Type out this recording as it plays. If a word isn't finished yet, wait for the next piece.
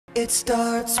It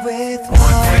starts with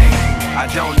one thing, I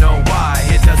don't know why.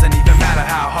 It doesn't even matter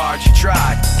how hard you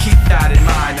try. Keep that in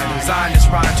mind, I designed this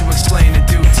rhyme to explain in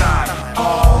due time.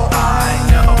 All I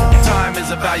know, time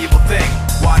is a valuable thing.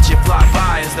 Watch it fly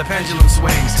by as the pendulum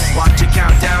swings. Watch it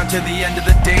count down to the end of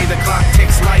the day. The clock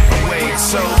takes life away, it's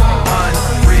so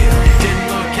unreal.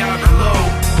 Didn't look out below,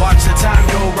 watch the time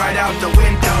go right out the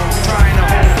window. Trying to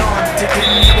hold on to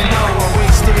didn't even know I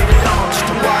wasted it all just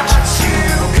to watch you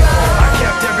go. I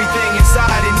kept everything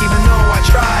inside, and even though I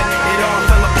tried, it all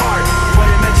fell apart. What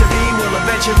it meant to be will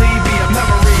eventually be a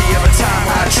memory of a time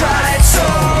I tried so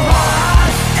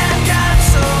hard and got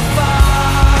so far.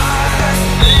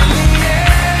 In the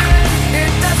end,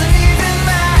 it doesn't even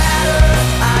matter.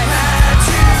 I had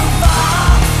to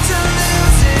fall to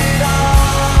lose it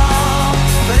all.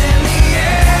 But in the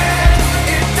end,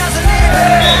 it doesn't even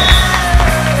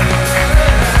matter.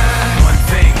 One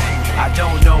thing, I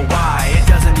don't know why. It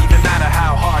doesn't even matter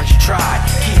how hard you try.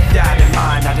 Keep that in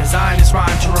mind. I designed this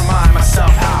rhyme to remind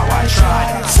myself how I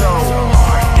tried so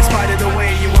hard. In spite of the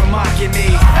way you were mocking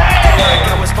me, acting like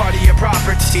I was part of your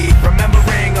property.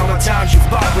 Remembering all the times you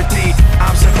fought with me,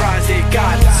 I'm surprised it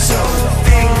got so.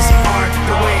 Things aren't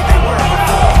the way they were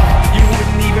before. You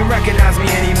wouldn't even recognize me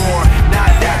anymore.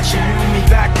 Not that you knew me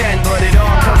back then, but it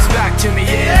all comes back to me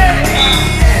in the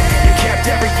end. You kept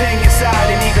everything inside,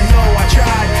 and even though I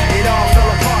tried, it all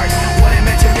fell apart. What it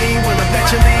meant to me will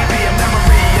eventually be a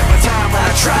memory of a time when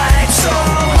I tried so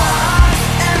hard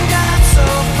and got so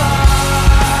far.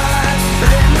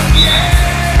 But in the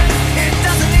end, it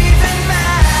doesn't even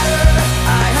matter.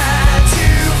 I had to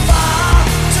fall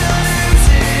to lose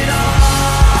it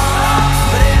all.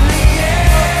 But in the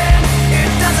end,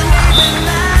 it doesn't even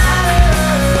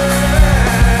matter.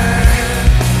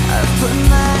 I put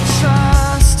my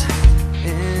trust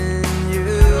in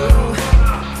you,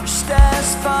 pushed as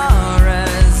far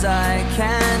as I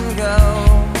can go.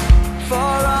 For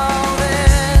all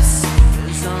this,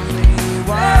 there's only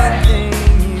one thing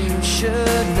you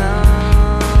should know.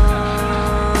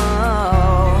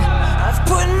 I've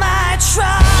put my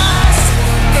trust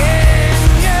in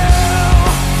you,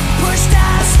 pushed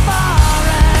as far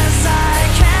as I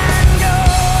can go.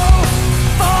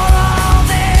 For all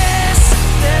this,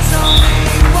 there's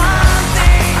only one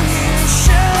thing you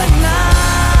should know.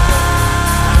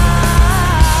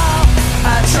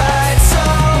 I tried so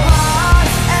hard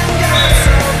and got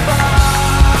so far,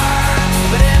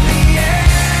 but in the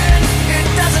end, it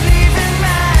doesn't even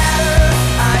matter.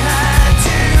 I had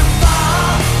to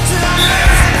fall to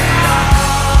lose it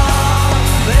all,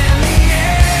 but in the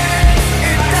end,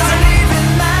 it doesn't even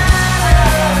matter.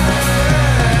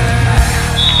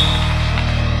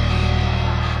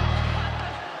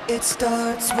 it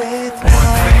starts with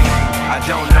One thing, I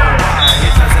don't know why.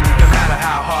 It doesn't even matter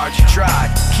how hard you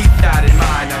try. Keep that in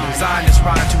mind, I designed this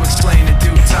rhyme to explain in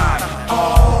due time.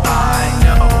 All I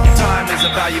know, time is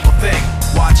a valuable thing.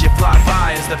 Watch it fly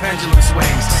by as the pendulum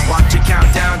swings. Watch it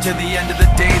count down to the end of the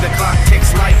day. The clock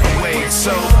takes life away, it's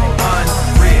so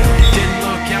unreal. Didn't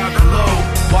look out below,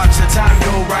 watch the time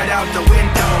go right out the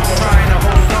window. Trying to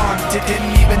hold on to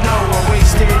didn't even know I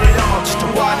wasted it all just to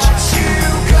watch you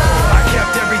go. I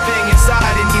kept everything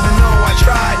inside, and even though I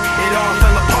tried, it all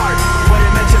fell apart. What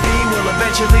it meant to be will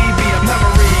eventually be a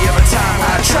memory of a time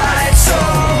I tried so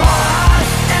hard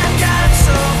and got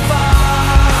so far.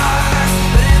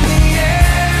 But in the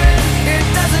end, it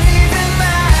doesn't even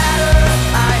matter.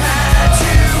 I had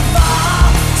to fall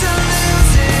to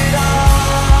lose it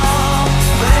all.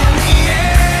 But in the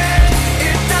end,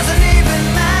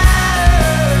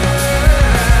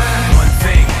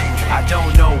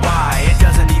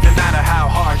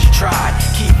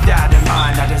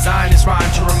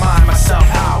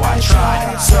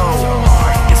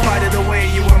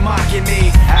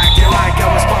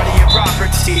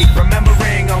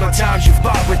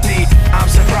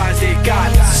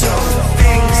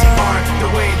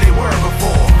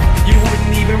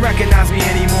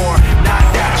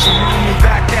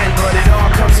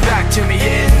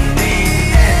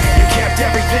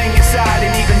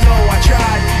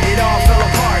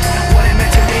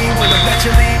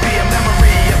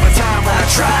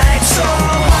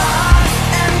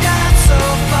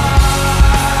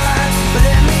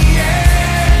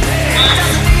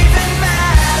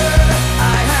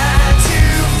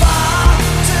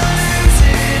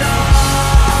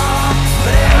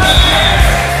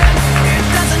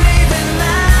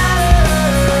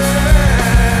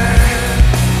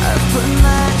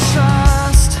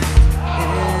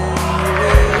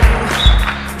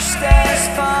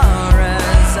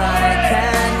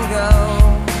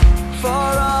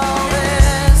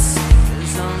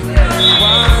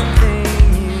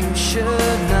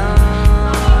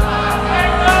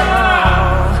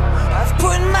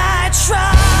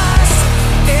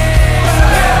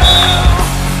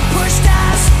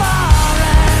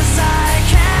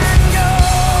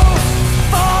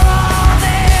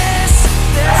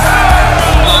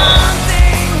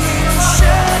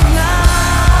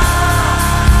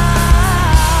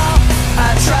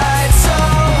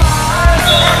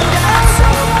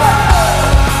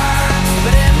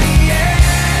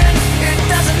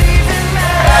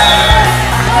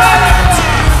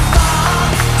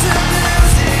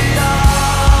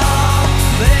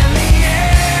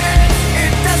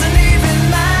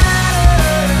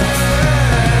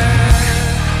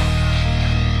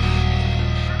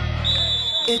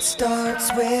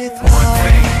 with one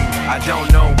thing, I don't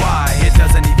know why. It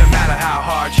doesn't even matter how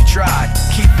hard you try.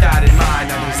 Keep that in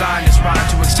mind. I designed this rhyme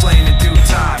to explain in due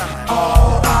time.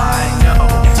 All I know,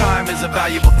 time is a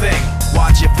valuable thing.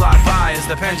 Watch it fly by as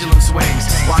the pendulum swings.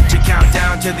 Watch it count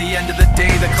down to the end of the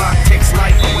day. The clock takes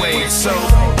life away. It's so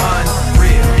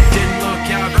unreal. Didn't look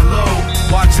out below.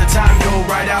 Watch the time go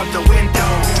right out the window.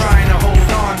 Trying to hold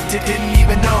on to didn't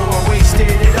even know I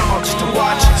wasted it all just to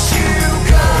watch you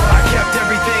go. I kept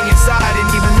everything inside, and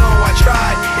even though I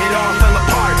tried, it all fell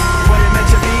apart. What it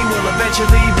meant to be will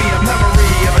eventually be a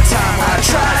memory of a time when I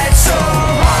tried so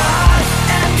hard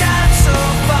and got so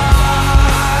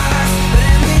far, but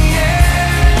in the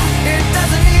end, it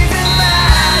doesn't even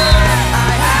matter.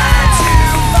 I had to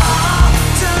fall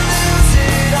to lose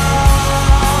it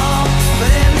all,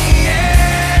 but in the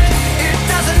end, it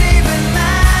doesn't even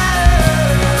matter.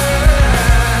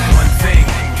 One thing,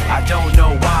 I don't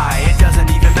know why. It doesn't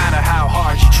even matter how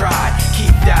hard you try.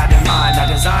 Keep that in mind. I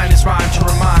designed this rhyme to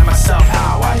remind myself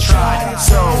how I tried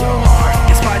so hard.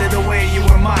 In spite of the way you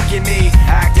were mocking me,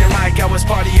 acting like I was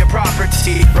part of your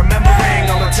property, remembering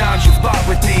all the times you fought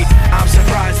with me, I'm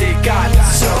surprised it got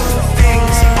so